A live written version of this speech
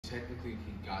Technically,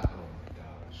 he got. Oh my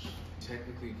gosh.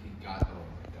 Technically, he got. Oh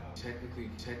my gosh. Technically.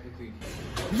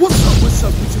 What's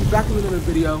up, YouTube? Back with another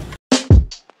video.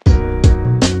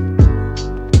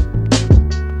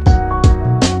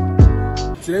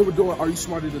 Today we're doing Are You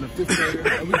Smarter Than a Fifth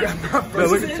Grader? And we got my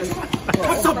first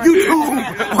What's up,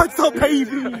 YouTube? What's up,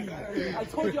 baby? I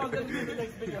told you I was gonna do the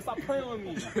next video. Stop playing with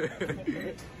me.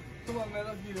 Come on, man.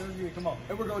 Let's get it. Come on.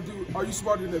 And we're gonna do Are You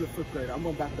Smarter Than a Fifth Grader? I'm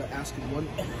about to ask him one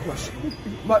question.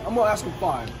 But I'm gonna ask him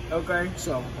 5. Okay.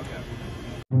 So, okay.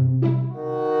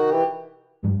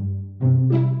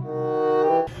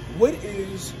 What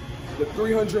is the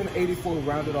 384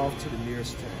 rounded off to the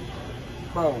nearest 10?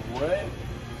 Bro, what?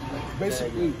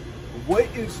 Basically, what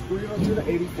is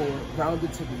 384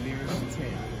 rounded to the nearest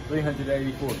 10?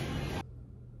 384.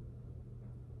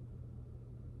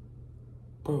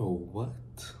 Bro, what?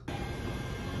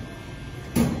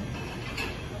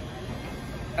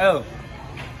 Oh.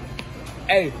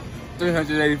 Hey,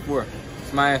 384.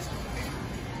 It's my answer.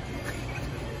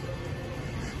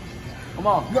 Come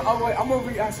on. No, I'm gonna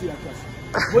re-ask you that question.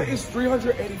 What is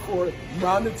 384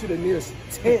 rounded to the nearest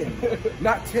 10?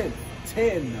 Not 10.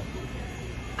 10.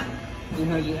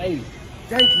 380.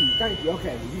 Thank you.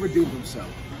 Okay, you redeemed himself.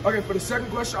 Okay, for the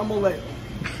second question, I'm gonna let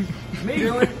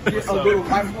Dylan get a little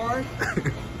lifeline.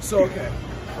 So, okay,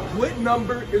 what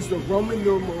number is the Roman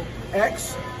numeral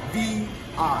XVI?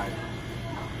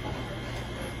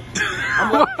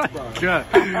 Oh my God.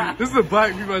 This is a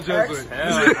black people joke.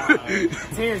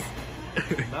 10.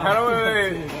 How do I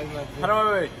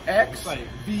wait?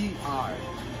 XVI.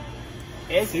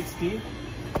 S16?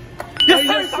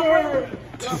 Yes, sir.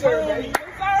 Yes, sir.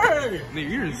 Nigga,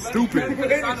 you're stupid.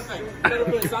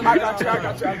 I got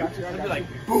you. Like,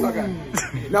 boom. Okay.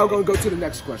 Now we're gonna go to the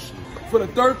next question. For the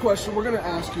third question, we're gonna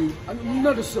ask you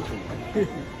another simple one.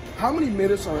 How many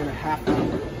minutes are in a half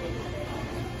hour?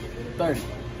 30.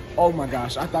 Oh my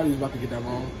gosh, I thought he was about to get that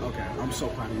wrong. Okay, I'm so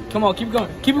proud of you. come on, keep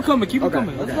going. Keep it coming. Keep it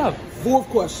coming. Let's go. Fourth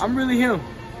question. I'm really him.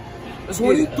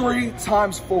 23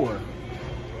 times 4.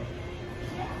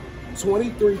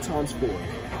 23 times 4. All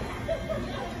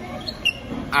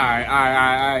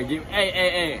right.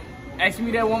 Hey. Ask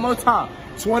me that one more time.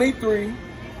 23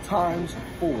 times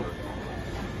 4.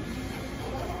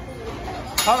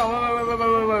 Hold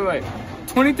on, wait.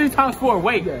 23 times 4,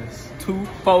 wait. Yes. 2,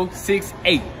 4, 6,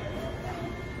 8.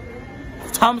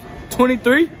 Times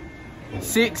 23?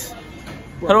 6.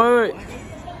 Hold on, wait.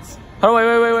 Hold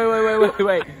on,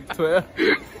 wait. 12.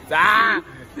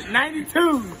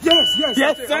 92. Yes,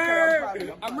 sir.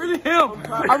 Okay, I'm really him.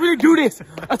 I really do this.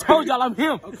 I told y'all I'm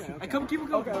him. Okay. Come, keep it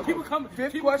coming. Okay. Keep it coming.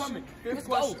 Fifth Keep question. it Fifth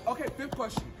coming. question. Okay, fifth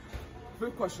question.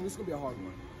 Fifth question. This is gonna be a hard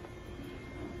one.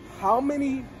 How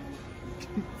many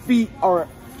feet are?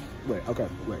 Wait.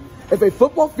 If a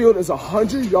football field is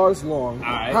 100 yards long,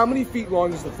 right. How many feet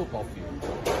long is the football field?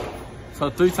 So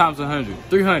 3 times 100.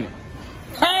 300.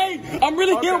 Hey, I'm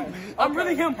really him. I'm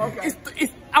really him. Okay.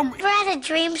 Ever had a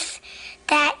dreams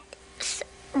that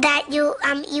you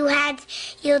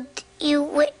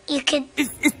could.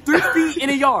 It's 3 feet in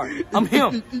a yard. I'm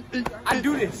him. I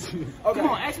do this. Okay. Come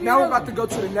on, ask me now we're another. about to go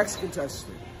to the next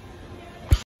contestant.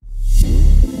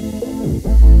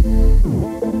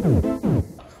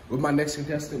 With my next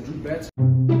contestant, Drew Betts.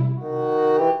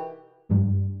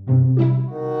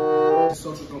 The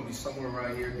social gonna be somewhere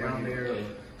around here, down there, or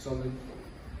something.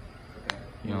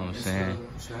 You know what I'm saying?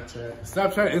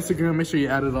 Snapchat, Instagram, make sure you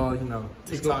add it all, you know.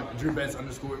 TikTok, Drew Betts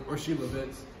 _ or Sheila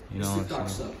Betts. You know what I'm TikTok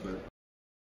saying? stuff, but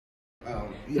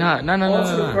yeah.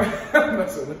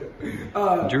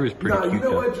 No. Drew is pretty cute, you know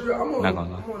though. what, Drew? I'm Not gonna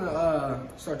lie. gonna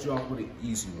start you off with an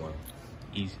easy one.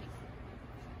 Easy.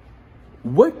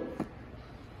 What?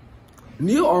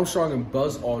 Neil Armstrong and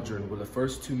Buzz Aldrin were the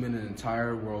first 2 men in the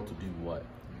entire world to do what?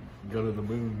 Go to the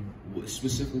moon.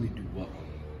 Specifically do what on the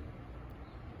moon?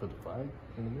 Put the flag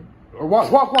in the moon. Or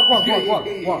walk.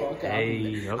 Okay.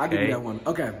 Hey, I'll give you that one.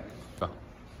 Okay. Go.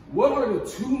 What are the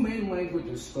 2 main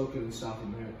languages spoken in South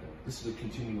America? This is a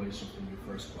continuation from your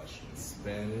first question.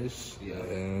 Spanish. Yeah.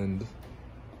 And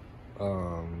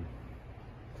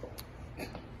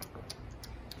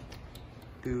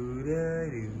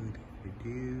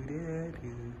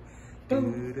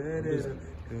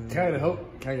Can I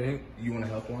help? Can I get a hint? You want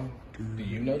to help one? Do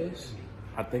you know this?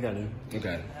 I think I do.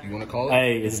 Okay. You want to call it?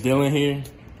 Hey, it's Dylan here.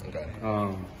 Okay.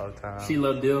 She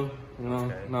love Dill. You know,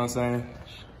 Okay. know what I'm saying?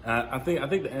 I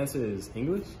think the answer is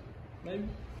English, maybe.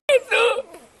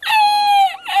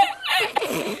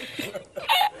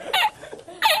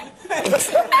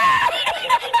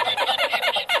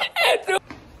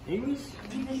 English?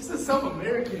 He's a South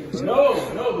American.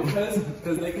 Bro. No,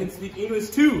 because they can speak English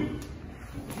too.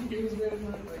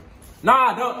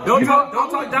 Nah, don't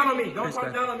talk down on me. Don't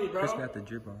talk down on me, bro. Chris got the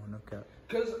drip on, no cap.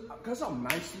 Cause I'm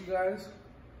nice to you guys.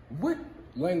 What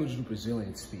language do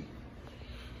Brazilians speak?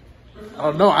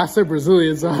 Oh no, I said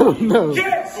Brazilian, so I don't know.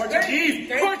 Yes! Portuguese!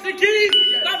 Portuguese!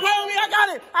 Stop playing with me!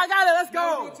 I got it! Let's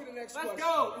go! Let's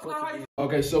go!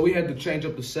 Okay, so we had to change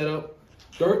up the setup.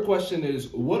 Third question is,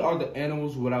 what are the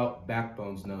animals without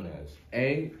backbones known as?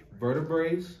 A,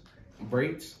 vertebrates,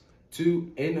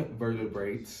 2,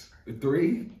 invertebrates,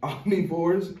 3,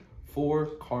 omnivores, 4,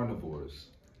 carnivores.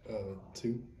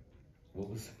 2. What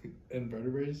was it?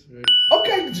 Invertebrates, right?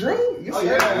 Okay, Drew. Yes, sir.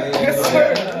 yeah. Yes,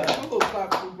 sir. A little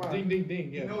clap for mine. Ding, ding,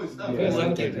 ding. Yeah. You know it's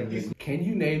not. Can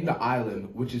you name the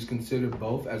island which is considered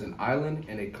both as an island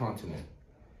and a continent?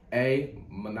 A,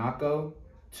 Monaco,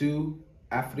 2,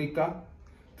 Africa,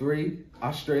 3,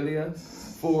 Australia,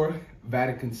 4,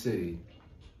 Vatican City.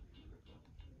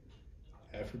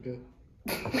 Africa.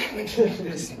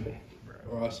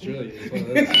 Or Australia.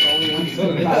 That's the only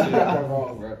one. You got that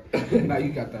wrong, bro. Now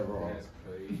you got that wrong. That's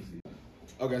crazy.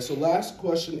 Okay, so last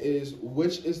question is,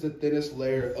 which is the thinnest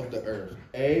layer of the earth?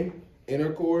 A,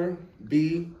 inner core,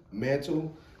 B,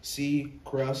 mantle, C,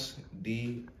 crust,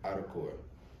 D, outer core.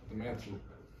 The mantle.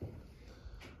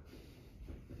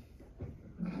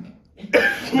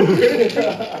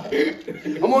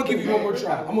 I'm gonna give you one more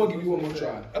try. I'm gonna give you one more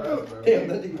try. I'm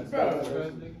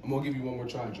gonna give you one more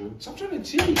try, Drew. Stop trying to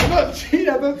cheat. I'm not cheating,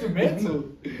 I thought the mantle.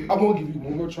 I'm gonna give you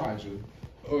one more try, Drew.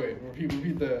 Oh wait,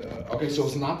 repeat the. Okay, so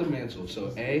it's not the mantle.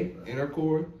 So A, inner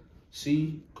core,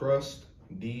 C, crust,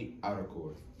 D, outer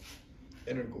core.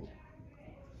 Inner core.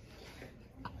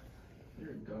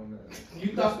 You're a dumbass.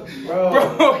 You thought,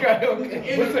 Bro,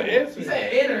 okay. What's the answer? You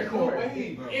said inner core.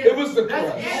 It was the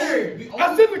crust. That's inner.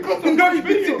 I said the crust in the first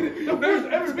video. The first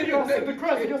ever video I said the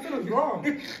crust, and y'all said it was wrong.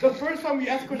 The first time we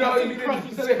asked questions, I said the crust.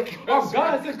 You said, oh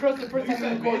God, I said crust the first time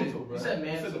we recorded. You said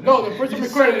mantle. No, the first time we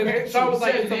recorded, and Sean was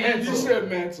like, it's a mantle. You said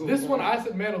mantle. This one I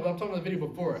said mantle, but I'm talking about the video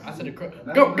before. I said the crust.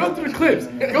 Go through the clips.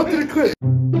 Go through the clips.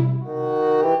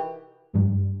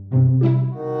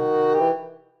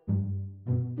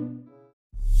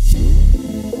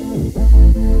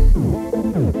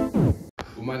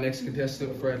 With my next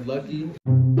contestant, Fred Lucky.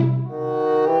 I'm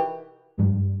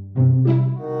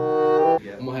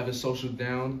gonna have his social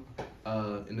down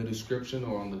in the description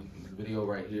or on the video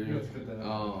right here.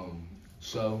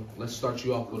 So let's start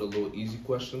you off with a little easy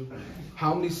question.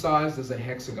 How many sides does a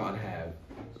hexagon have?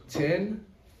 10,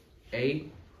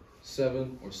 8,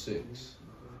 7, or 6?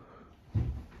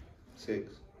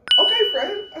 6. Okay,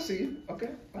 Fred, I see you. Okay.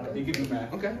 You give me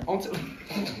math. Okay. On to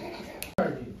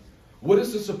What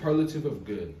is the superlative of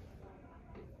good?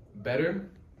 Better,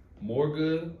 more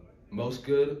good, most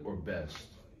good, or best?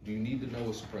 Do you need to know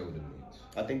what superlative means?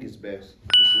 I think it's best.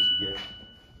 This is a guess.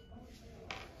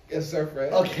 Yes, sir,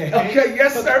 Fred. Okay. Okay,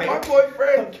 yes, sir, Okay. my boy,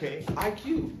 Fred. Okay.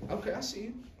 IQ. Okay, I see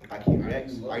you. IQ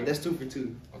Max. All right, that's 2 for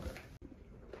 2. Okay.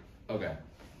 Okay.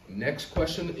 Next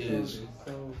question is,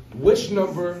 which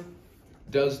number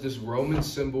does this Roman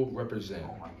symbol represent?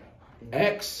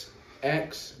 X,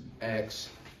 X, X,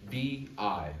 B,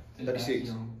 I.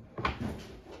 36.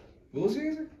 What was the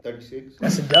answer? 36.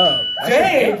 That's a dub.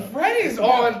 Dang, Fred is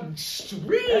on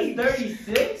street.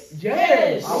 36?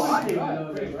 Yes. Oh, I didn't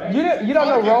know that, right? You don't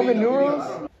know Roman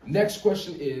numerals? Next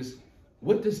question is,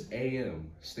 what does AM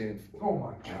stand for? Oh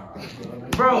my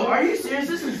god. Bro, are you serious?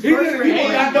 This is He first did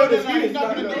grade. not know this. He He's did not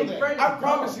not gonna know know that. that. I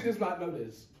promise he does not know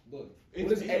this. Look, what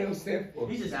does AM stand for?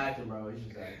 He's just acting, bro. He's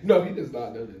just acting. No, he does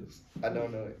not know this. I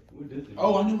don't know it.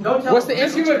 Oh, I knew. Don't tell What's the him.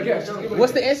 answer? Just give it a guess. Just give it a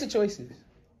What's the guess. answer choices?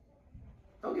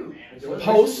 Don't give him answers.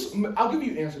 Post. I'll give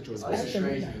you answer choices. This is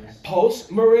crazy.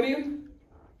 Post meridian,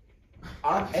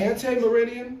 ante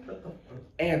meridian,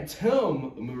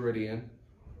 antum meridian,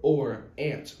 or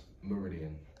ant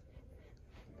meridian.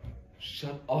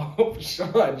 Shut up,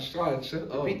 Sean. Sean, shut up.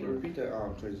 Bro. Repeat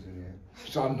the choices again.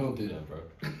 Sean, don't do that, bro.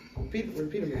 Repeat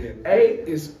them again. A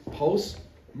is post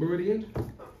meridian.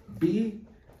 B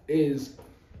is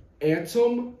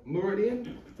antum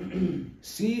meridian.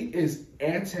 C is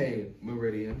ante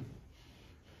meridian.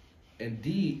 And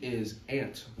D is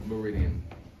ant meridian.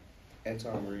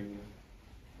 Anton Meridian.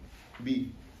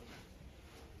 B.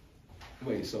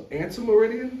 Wait, so ante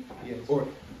meridian Yes. or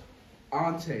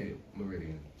ante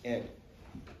meridian? Ant.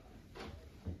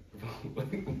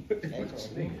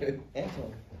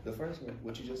 Anton. The first one.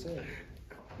 What you just said.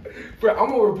 Bro, I'm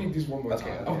gonna repeat these one more Okay,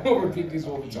 time. okay, I'm gonna okay, repeat okay, these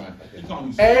okay. one more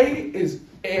time. A is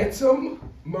antum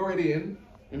meridian.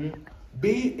 Mm-hmm.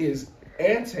 B is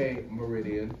ante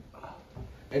meridian.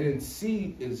 And then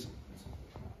C is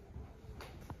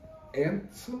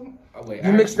antum. Oh, wait.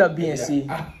 You mixed up B and C.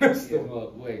 I mixed them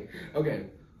up. Wait. Okay.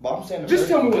 But I'm saying Just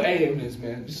tell me what AM is,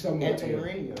 man. Just tell me what AM.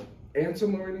 Antimerinia.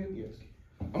 Antimerinia? Yes.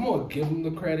 I'm gonna give him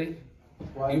the credit,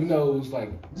 even though it was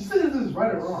like. You said this is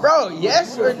right or wrong. Bro,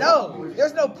 yes or no?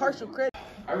 There's no partial credit.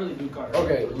 I really do call it.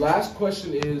 Okay, last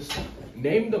question is: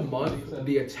 name the month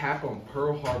the attack on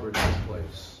Pearl Harbor took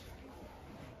place.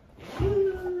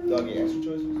 Do I get answer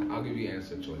choices? I'll give you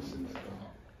answer choices.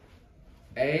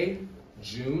 A,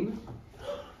 June.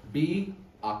 B,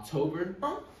 October.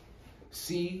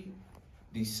 C,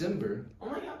 December.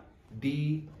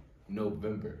 D,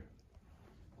 November.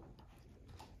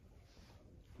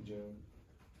 June.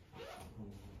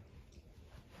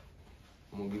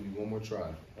 I'm gonna give you one more try.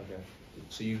 Okay.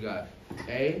 So you got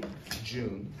A,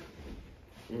 June.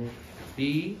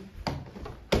 B,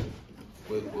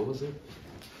 what was it?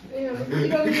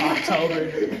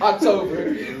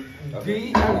 October.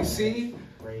 D, C,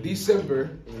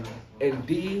 December. And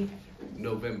D,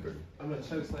 November. I'm gonna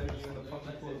translate you in the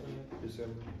public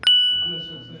December. I'm gonna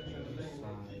translate you in the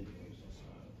thing.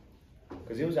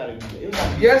 Because it was out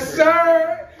of Yes,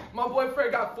 sir. My boy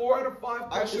Fred got 4 out of 5 I'm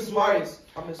the questions right. smartest.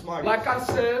 I'm the smartest. Like I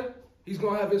said, he's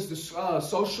gonna have his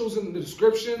socials in the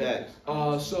description. Facts.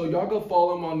 So y'all go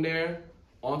follow him on there.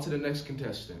 On to the next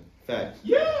contestant. Facts.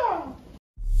 Yeah!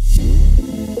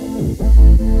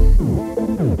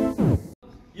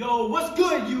 Yo, what's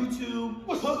good, YouTube?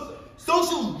 What's up?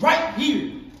 Socials right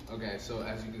here. Okay, so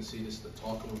as you can see, this is the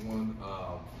talkative one.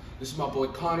 This is my boy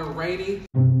Connor Rainey.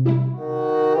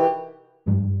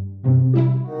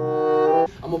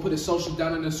 I'm gonna put his social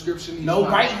down in the description. He's No,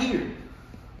 not- right here.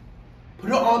 Put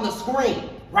it on the screen.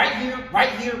 Right here, right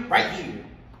here, right here.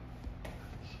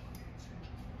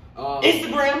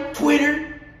 Instagram,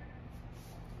 Twitter.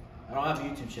 I don't have a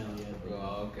YouTube channel yet.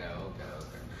 Okay.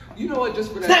 You know what?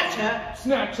 Just for that.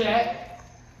 Snapchat.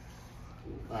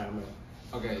 Alright, I'm ready.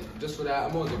 Okay, just for that,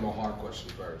 I'm gonna get my hard question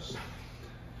first.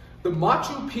 The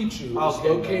Machu Picchu is Okay,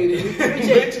 located in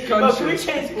which Bro, can we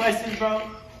country? change questions, bro?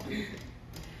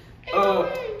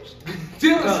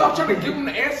 Dylan, stop trying to give him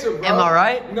the answer, bro. Am I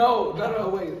right? No,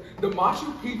 wait. The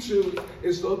Machu Picchu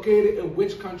is located in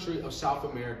which country of South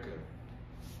America?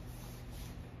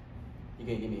 You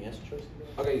gonna give me an answer choice?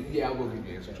 Okay, yeah, I will give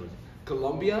you the answer choice.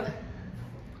 Colombia,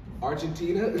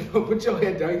 Argentina. Put your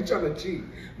head down. You're trying to cheat.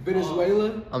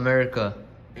 Venezuela America.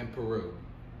 and Peru.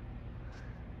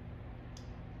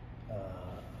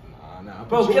 Nah.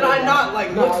 Bro, can I not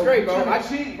like look straight, bro? I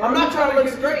cheat. I'm not trying to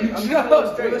look straight. I'm trying to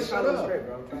look straight. I'm Shut trying to look up. straight,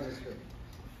 bro. I'm trying to look straight.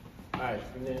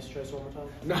 Alright, give me the answer choice one more time.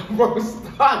 No, bro,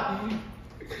 stop.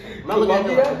 not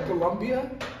looking at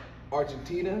Colombia,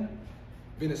 Argentina,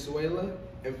 Venezuela,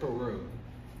 and Peru.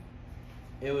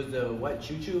 It was the what?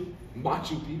 Choo-choo?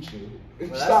 Machu Picchu.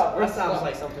 Well, that sounds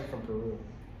like something from Peru.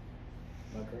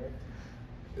 Am I correct?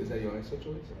 Is that your answer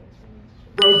choice?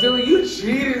 Bro, Dylan, you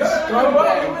cheated. He was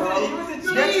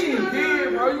a Yes, cheat. you did,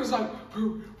 bro. He was like,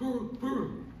 Peru.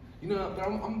 You know, but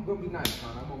I'm gonna be nice,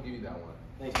 Con. I'm gonna give you that one.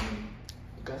 Thanks, man.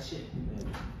 Got shit.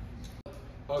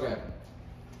 Okay.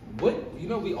 What? You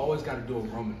know, we always got to do a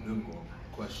Roman numeral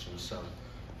question. So,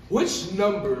 which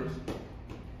number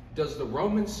does the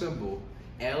Roman symbol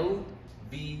LVI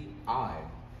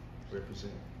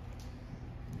represent?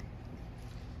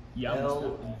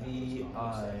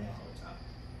 LVI.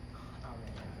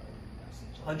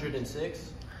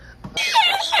 106.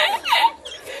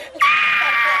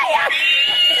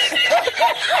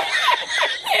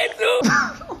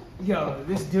 Yo,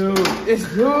 this dude.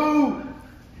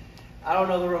 I don't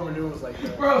know the Roman numerals like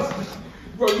that.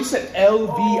 Bro, you said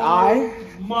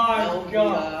LVI? My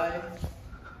God.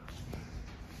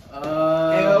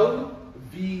 LVI.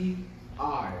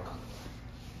 LVI.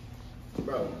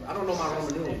 Bro, I don't know my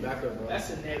Roman numerals back up, bro.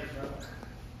 That's a name, bro.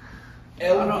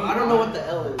 I don't know what the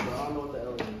L is, bro. I don't know what the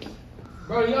L is.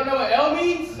 Bro, you don't know what L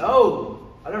means? No,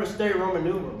 I never studied Roman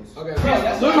numerals. Okay, Bro,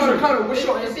 that's Connor, what's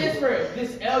your It's answer? different.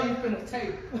 This L you finna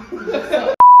take.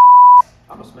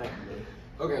 I'm a smack you, man.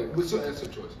 Okay, what's your answer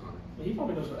choice, Connor? He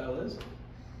probably knows what L is.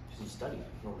 You study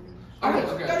Roman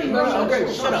numerals. Okay. Study, No, bro.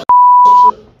 okay, Shut up.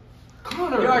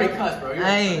 Connor. You already cussed, bro. You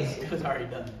already Hey. cussed. It was already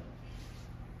done.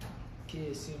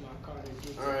 Kids see my car.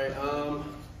 Alright,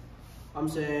 I'm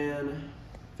saying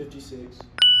 56.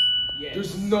 Yes.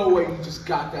 There's no way you just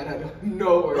got that out of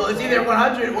nowhere. Well, it's either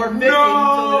 100 or 50.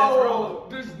 No!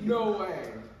 There's no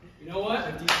way. You know what?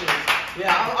 56.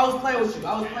 Yeah, I was playing with you.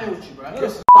 Bro.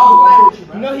 Yes. I was playing with you,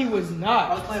 bro. No, he was I not.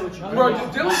 was playing with you, Bro, did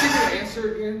Dylan give you the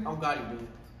answer again? I'm got you, dude.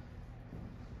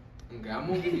 Okay, I'm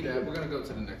gonna give you that. We're gonna go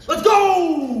to the next Let's one.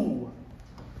 go!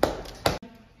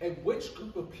 And which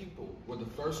group of people were the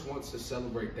first ones to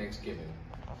celebrate Thanksgiving?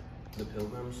 The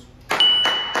Pilgrims.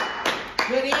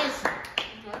 Good answer.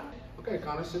 Okay,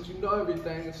 Connor, since you know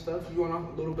everything and stuff, you on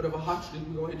a little bit of a hot streak,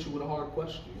 we're gonna hit you with a hard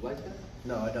question. You like that?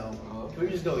 No, I don't. Okay. Can we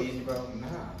just go easy, bro? Nah.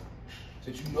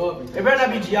 Since you know everything. It better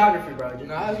not be geography, bro.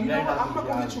 Nah, you know what? I'm not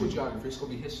gonna hit you with geography. It's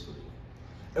gonna be history.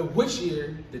 In which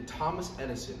year did Thomas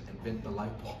Edison invent the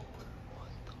light bulb?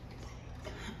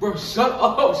 Bro, shut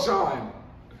up, Sean.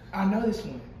 I know this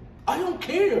one. I don't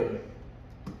care.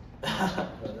 Bro,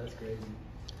 that's crazy.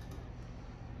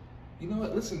 You know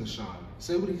what? Listen to Sean.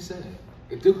 Say what he said.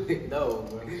 Do it. No,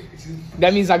 bro.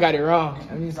 That means I got it wrong.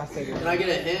 That means I said it Can I get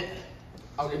a hint?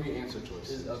 I'll give you answer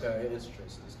choices. Okay, answer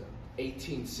choices. Let's go.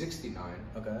 1869,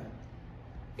 Okay.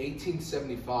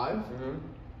 1875, Mm-hmm.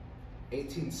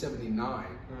 1879,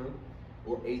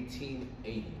 or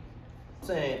 1880. I'm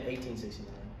saying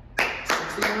 1869.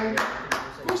 69?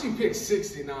 Of course you picked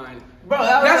 69. Bro,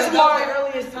 That's that was why- the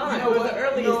earliest time. You know it was what? the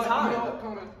earliest You know what? time. You know what,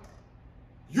 Connor?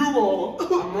 You wrong.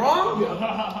 I'm wrong?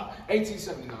 Yeah.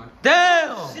 1879.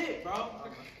 Damn! Shit, bro.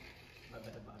 My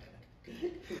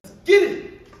bad. Get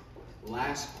it!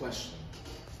 Last question.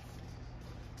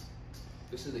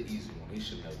 This is the easy one. You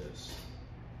should know this.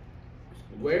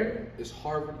 Where is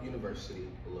Harvard University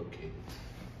located?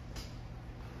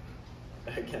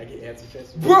 Can I get answer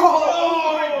choices? Bro!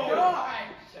 Oh my god!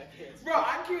 Bro,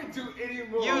 I can't do any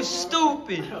more. You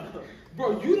stupid!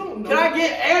 Bro, you don't know. Can I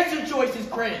get answer choices,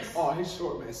 Prince? Oh, his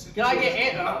short man. Can I get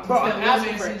answer? Bro, I'm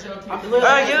asking for it. I'm literally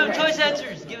Alright, give him asking choice for it.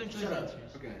 answers. Give him choice Shut up.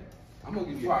 answers. Okay. I'm gonna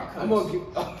give you. Fuck, I'm gonna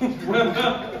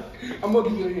give. I'm gonna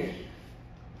give you a hint.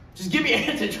 Just give me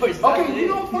answer choices. Okay, you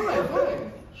know, fine,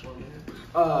 fine.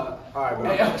 Alright,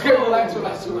 bro. Hey, okay, relax. I'm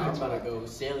about to go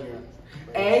sailing around.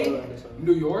 A,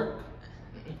 New York.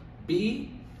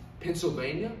 B,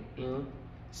 Pennsylvania. Mm-hmm.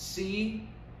 C,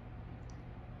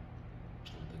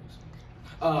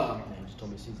 Man, just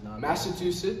told me she's not.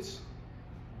 Massachusetts.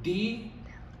 D,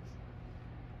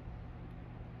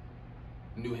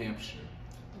 New Hampshire.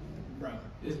 Bro,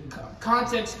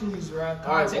 context clues, bro. Alright,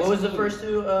 Context what was the clues. first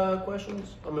two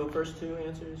questions? I mean, first two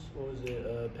answers? What was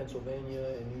it? Pennsylvania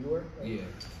and New York? Yeah.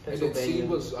 And then C Pennsylvania.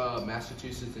 was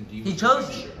Massachusetts and D was He New chose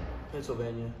it. Hampshire.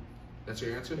 Pennsylvania. That's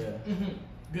your answer? Yeah.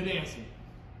 Good answer.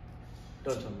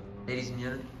 Don't tell me. Ladies and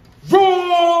gentlemen.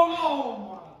 Wrong!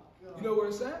 Oh You know where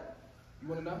it's at? You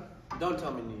wanna know? Don't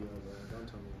tell me New York, bro. Don't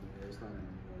tell me New York. It's not New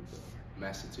York, bro.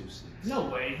 Massachusetts. no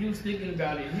way. He was thinking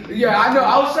about it. Yeah, I know.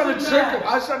 I was trying to trick him.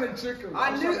 I was trying to trick him.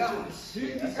 I knew.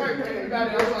 He started thinking about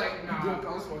it. I was like,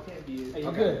 nah, this one can't be it. Hey,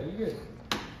 you good? You good?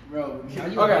 Bro, Okay.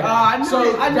 I knew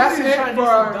So I knew that's he was it trying to for do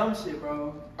some our- dumb shit,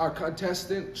 bro. Our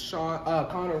contestant,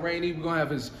 Connor Rainey. We're gonna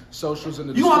have his socials in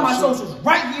the You want my description. socials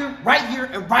right here,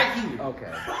 and right here.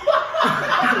 Okay.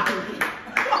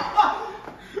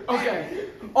 Okay.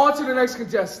 On to the next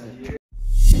contestant.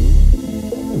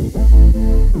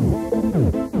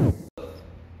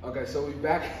 Okay, so we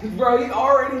back. Bro, he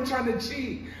already trying to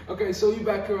cheat. Okay, so we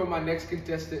back here with my next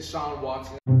contestant, Sean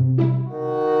Watson.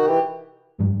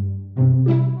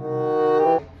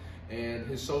 And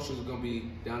his socials are gonna be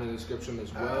down in the description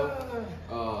as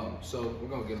well. So we're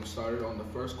gonna get him started on the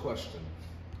first question.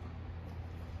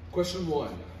 Question 1.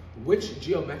 Which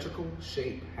geometrical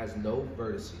shape has no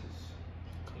vertices?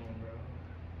 Come on, bro.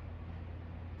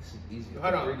 This is easy.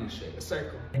 Hold on. 3D shape. A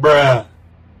circle. Bruh.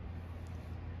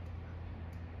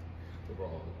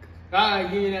 Wrong.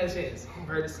 Alright, give me another chance.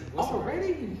 Vertice. What's a vertice?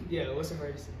 Already? Yeah, what's a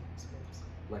vertice? What's a vertice?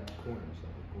 Like corners.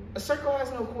 Like A circle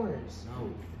has no corners. no,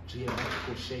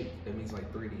 geometrical shape. That means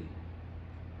like 3D.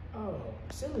 Oh,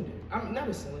 cylinder. I'm not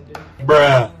a cylinder.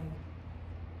 Bruh.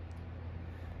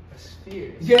 A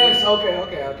sphere. Yes.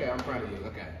 Okay. I'm proud of you.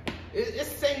 Okay. It's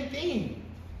the same thing.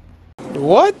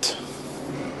 What?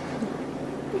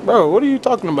 Bro, what are you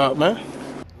talking about, man?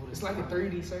 It's like a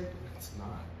 3D circle. It's not.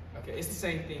 Okay, it's the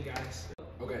same thing, guys.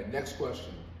 Okay. Next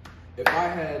question. If I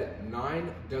had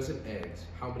 9 dozen eggs,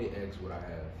 how many eggs would I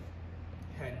have?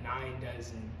 Had 9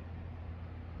 dozen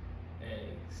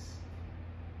eggs.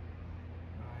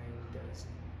 9 dozen.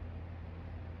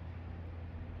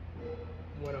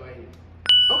 108.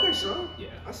 Okay, Sean. Yeah.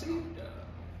 I see you.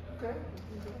 Okay.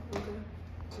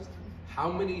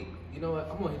 How many? You know what?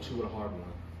 I'm gonna hit you with a hard one.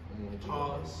 I'm gonna hit you with a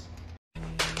hard Pause. one.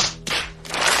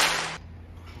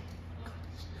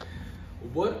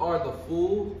 What are the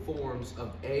full forms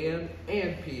of AM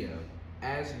and PM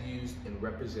as used in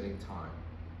representing time?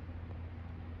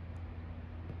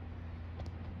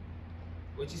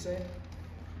 What'd you say?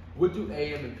 What do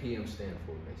AM and PM stand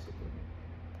for, basically?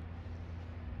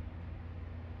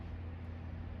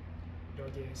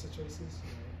 Don't get answer choices.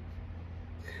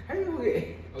 How you gonna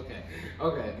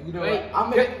Okay. You know Wait, what?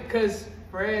 I'm gonna. because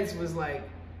Fred's was like,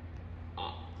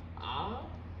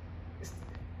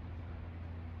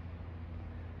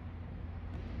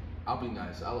 I'll be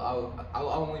nice. I'll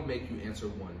only make you answer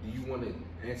one. Do you want to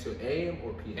answer AM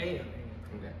or PM? AM.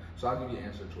 Okay. So I'll give you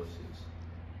answer choices.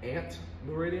 Ant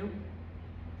meridium,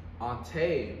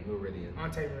 ante meridian,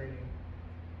 Ante meridian.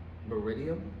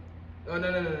 meridium. Oh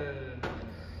no.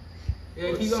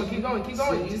 Yeah, keep going. C.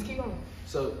 Just keep going.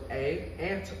 So A,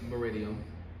 ant meridium.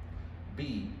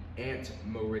 B, ant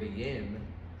meridian.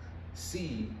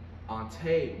 C,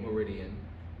 ante meridian.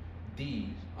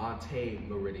 D, ante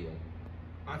meridian.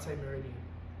 Ante meridian.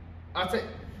 Ante.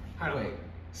 Wait,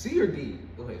 C or D?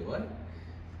 Wait, what?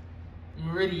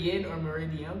 Meridian or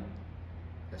meridium?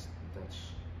 That's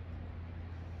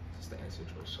the answer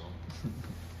choice song.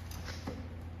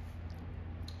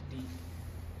 D.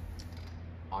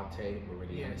 Ante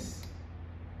meridian. Yes.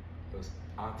 It was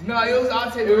ante. No, it was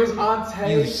ante. It was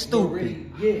ante. You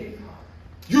stupid. Meridian.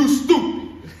 You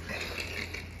stupid.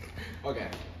 Okay.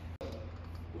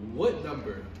 What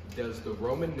number does the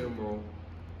Roman numeral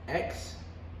XXX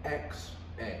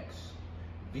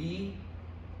V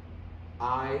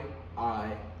I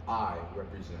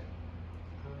represent?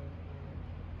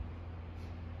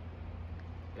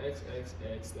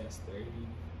 XXX, that's 30.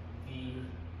 V,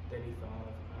 35.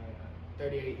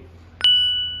 38.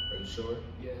 Are you sure?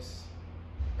 Yes.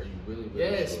 Are you really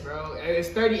Yes, sure? bro. It's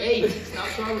 38. Stop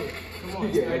trolling. Come on,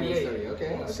 it's Yeah, 38. it's 30. Okay,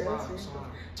 Come on, okay, smile, that's smile.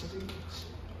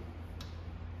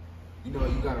 You know,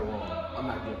 you got it wrong. I'm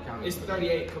not gonna count it. It's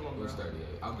 38. Come on, It bro. was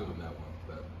 38. I'll give him that one.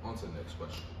 But on to the next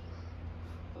question.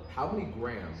 How many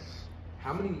grams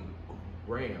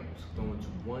go into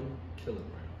 1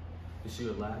 kilogram? This is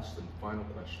your last and final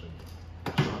question.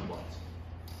 Sean Watson.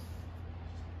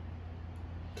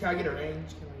 Can I get a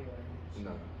range?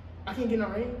 No. I can't get no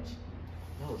range.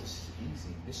 No, this is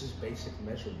easy. This is basic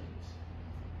measurements.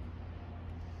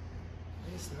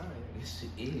 It's not. Yes, it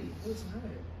is. It's not.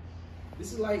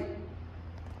 This is like,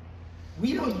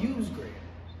 we don't use grams.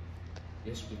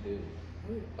 Yes, we do.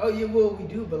 Oh yeah, well we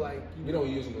do, but like We don't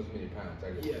use them as many pounds. I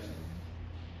get Yeah. what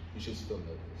you should still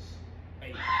know this.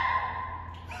 Hey.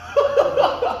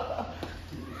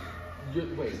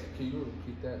 Wait, can you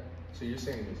repeat that? So you're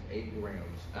saying there's 8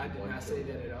 grams? I did not say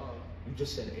that at all. You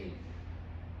just said 8.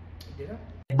 Did I?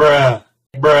 Bruh.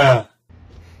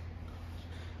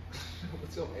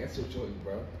 What's your answer choice,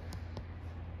 bro?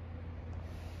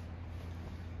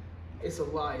 It's a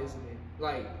lie, isn't it?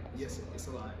 Like, yes, it's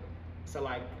a lie. It's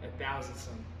like 1,000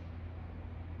 something.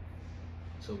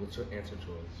 So what's your answer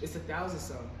choice? It's 1,000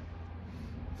 something.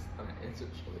 It's not an answer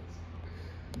choice.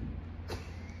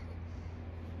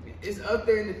 It's up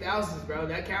there in the thousands, bro.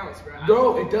 That counts, bro.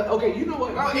 Bro, it does. Okay, you know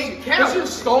what? Bro, it This counts.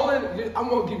 is stolen. I'm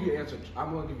gonna give you an answer.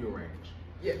 I'm gonna give you a range.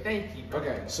 Yeah, thank you, bro.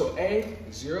 Okay, so A,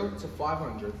 0 to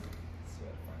 500.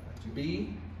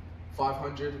 B,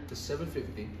 500 to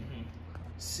 750.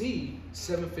 C,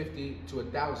 750 to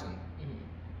 1,000.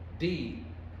 D,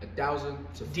 1,000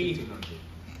 to D. 1,500.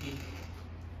 D.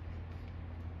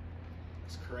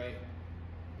 That's correct.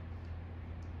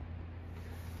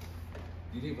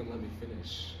 You didn't even let me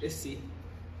finish. It's C.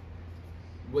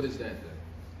 What is that then?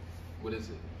 What is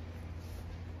it?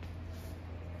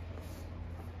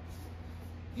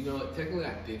 You know, technically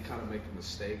I did kind of make a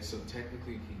mistake, so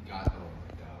technically he got, oh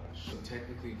my gosh. So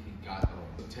technically he got,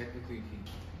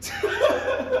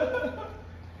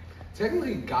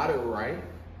 technically he got it right,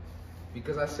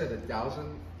 because I said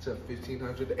 1,000 to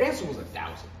 1,500. The answer was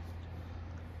 1,000.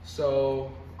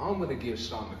 So I'm gonna give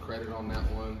Sean the credit on that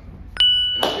one.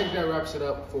 And I think that wraps it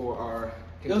up for our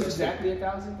It was exactly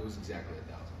 1,000? It was exactly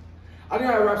 1,000. I think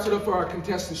that wraps it up for our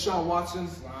contestant, Sean Watson.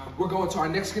 Wow. We're going to our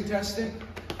next contestant.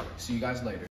 See you guys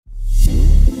later.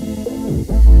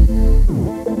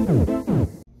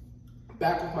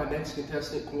 Back with my next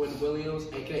contestant, Quentin Williams,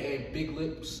 aka Big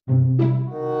Lips.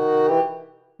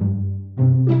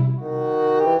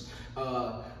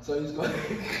 So he's going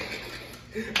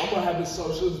I'm gonna have his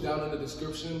socials down in the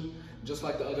description, just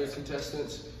like the other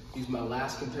contestants. He's my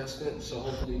last contestant, so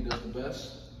hopefully he does the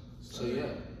best. So yeah.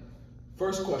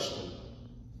 First question.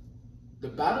 The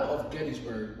Battle of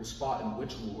Gettysburg was fought in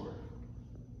which war?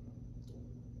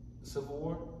 Civil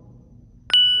War?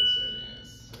 Yes, it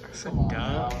is. That's a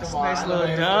dub. That's a nice little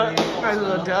dub. Nice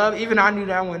little dub. Even I knew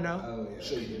that one though. Oh, yeah.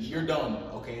 Sure you did. You're done,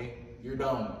 okay? You're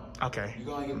done. Okay. You're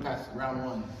gonna get past round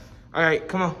 1. All right,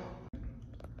 come on.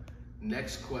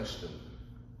 Next question.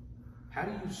 How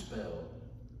do you spell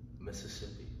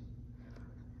Mississippi?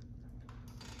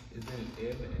 Is it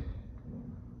M?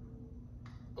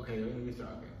 Okay, let me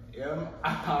start. Okay.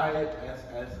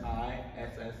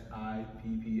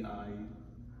 M-I-S-S-I-S-S-I-P-P-I.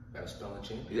 Got a spelling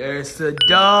champ? There's the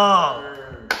dub.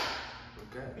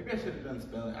 Okay. Maybe I should have done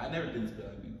spelling. I never did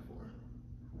spelling bee before.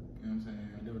 You know what I'm saying?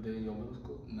 You never did in your middle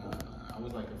school? Nah, I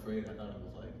was like afraid. I thought it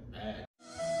was like bad.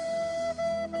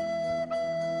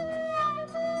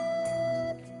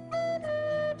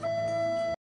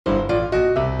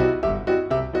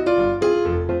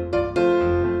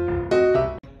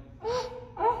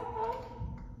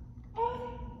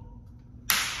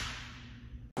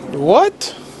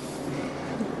 What?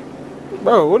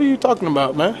 Bro, what are you talking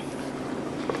about, man?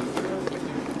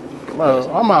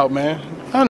 Bro, I'm out, man.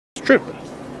 I'm tripping.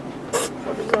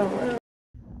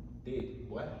 Did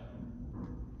what?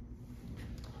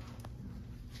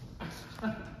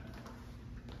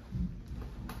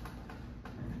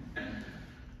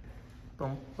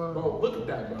 Bro, look at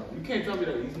that, bro. You can't tell me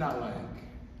that he's not like,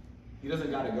 he doesn't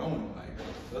got it going. Like,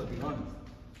 let's be honest.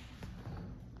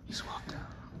 He's walked out.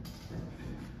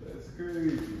 That's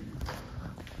crazy.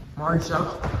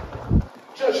 Marshall.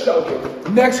 Just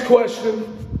joking. Next question.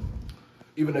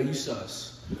 Even though you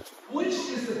sus. Which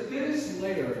is the thinnest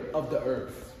layer of the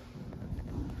earth?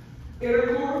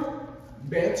 Inner core,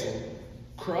 mantle,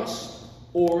 crust,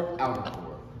 or outer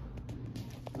core?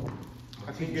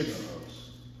 I think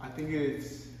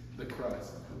it's the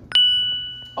crust.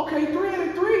 Okay, 3 out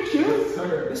of 3, Q. Yes,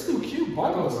 sir. Let's do Q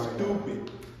balls.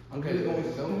 Stupid. Okay,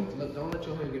 don't let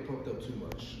your head get pumped up too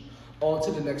much. On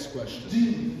to the next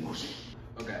question.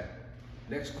 Okay,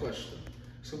 next question.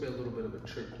 It's gonna be a little bit of a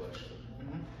trick question.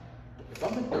 If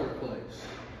I'm in third place,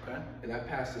 okay, and I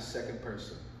pass the second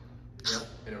person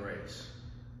in a race,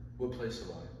 what place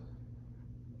am I?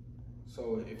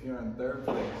 So if you're in third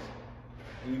place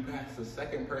and you pass the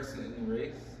second person in the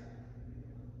race,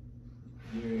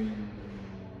 you're in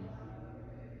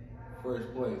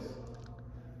first place.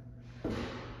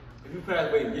 If you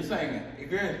pass, wait, you're saying if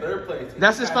you're in third place.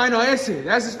 That's his final answer.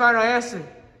 That's his final answer.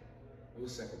 It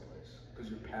was second place because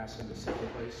you're passing the second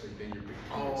place and then you're being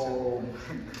Oh,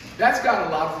 that's got a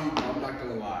lot of you. I'm not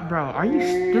gonna lie, Bro, are you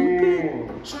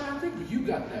stupid? Sean, I think you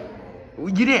got that wrong.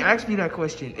 You didn't ask me that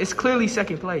question. It's clearly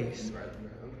second place. Right,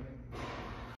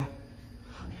 okay.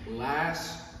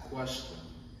 Last question.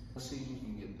 Let's see if you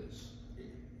can get this.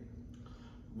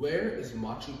 Where is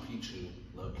Machu Picchu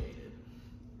located?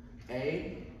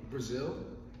 A, Brazil.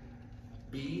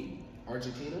 B,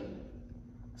 Argentina.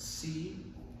 C,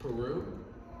 Peru.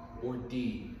 Or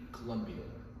D, Colombia?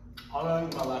 all I need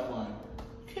is my lifeline.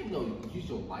 You can't know. Use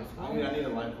your lifeline. I need a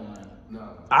lifeline. No.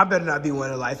 I better not be one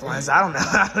of the lifelines. I don't know.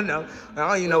 I don't know. I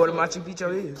don't even know what a Machu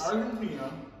Picchu is.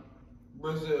 Argentina,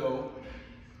 Brazil,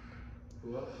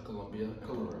 What? Colombia.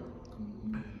 Peru.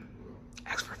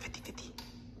 Ask for 50-50.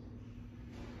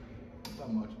 I thought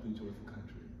Machu Picchu was a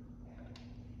country.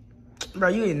 Bro,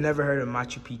 you ain't never heard of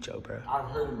Machu Picchu, bro. I've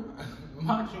heard of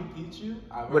Machu Picchu.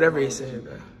 I've heard Whatever of he Machu said, Picchu,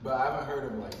 bro. But I haven't heard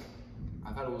of like,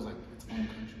 I thought it was like its own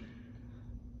country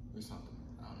or something.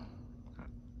 I don't know.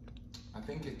 I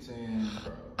think it's in.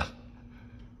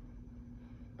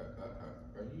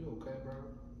 Are you okay, bro?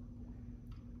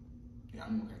 Yeah,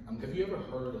 I'm okay. Have you ever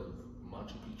heard of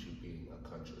Machu Picchu being a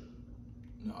country?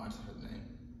 No, I just heard the name.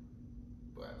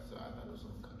 But so I thought it was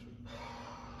a country.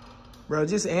 Bro,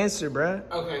 just answer, bro.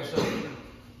 Okay, so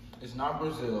it's not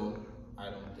Brazil, I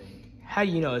don't think. How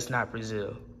do you know it's not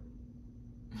Brazil?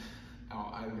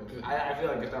 Oh, I feel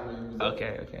like it's not really Brazil.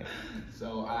 Okay.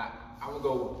 So I'm gonna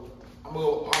go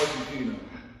Argentina.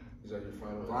 Is that your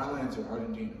final Final answer,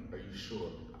 Argentina. Are you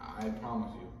sure? I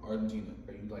promise you, Argentina.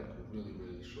 Are you like really,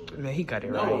 really sure? Man, he got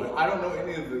it No, right. I don't know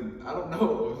any of the. I don't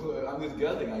know. I'm just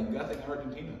guessing. I'm guessing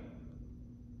Argentina.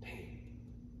 Dang.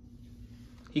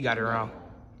 He got it wrong.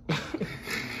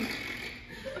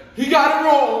 He got it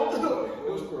wrong.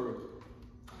 It was Peru.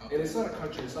 And it's not a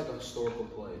country. It's like a historical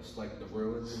place, like the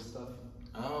ruins and stuff.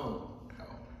 Oh.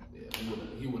 Yeah,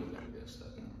 he would have never guessed that.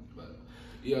 But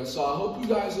yeah, so I hope you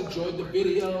guys enjoyed the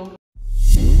video.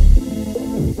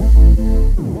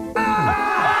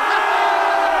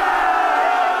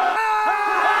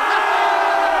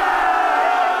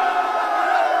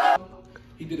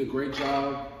 He did a great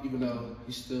job, even though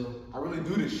he's still. I really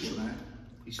do this shit, man.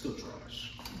 He's still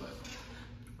trash.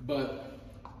 But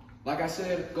like I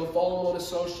said, go follow him on his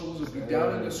socials. It'll be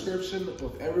down in the description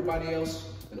with everybody else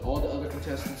and all the other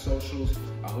contestants' socials.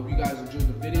 I hope you guys enjoyed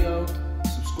the video.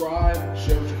 Subscribe,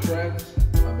 share with your friends.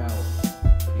 I'm out.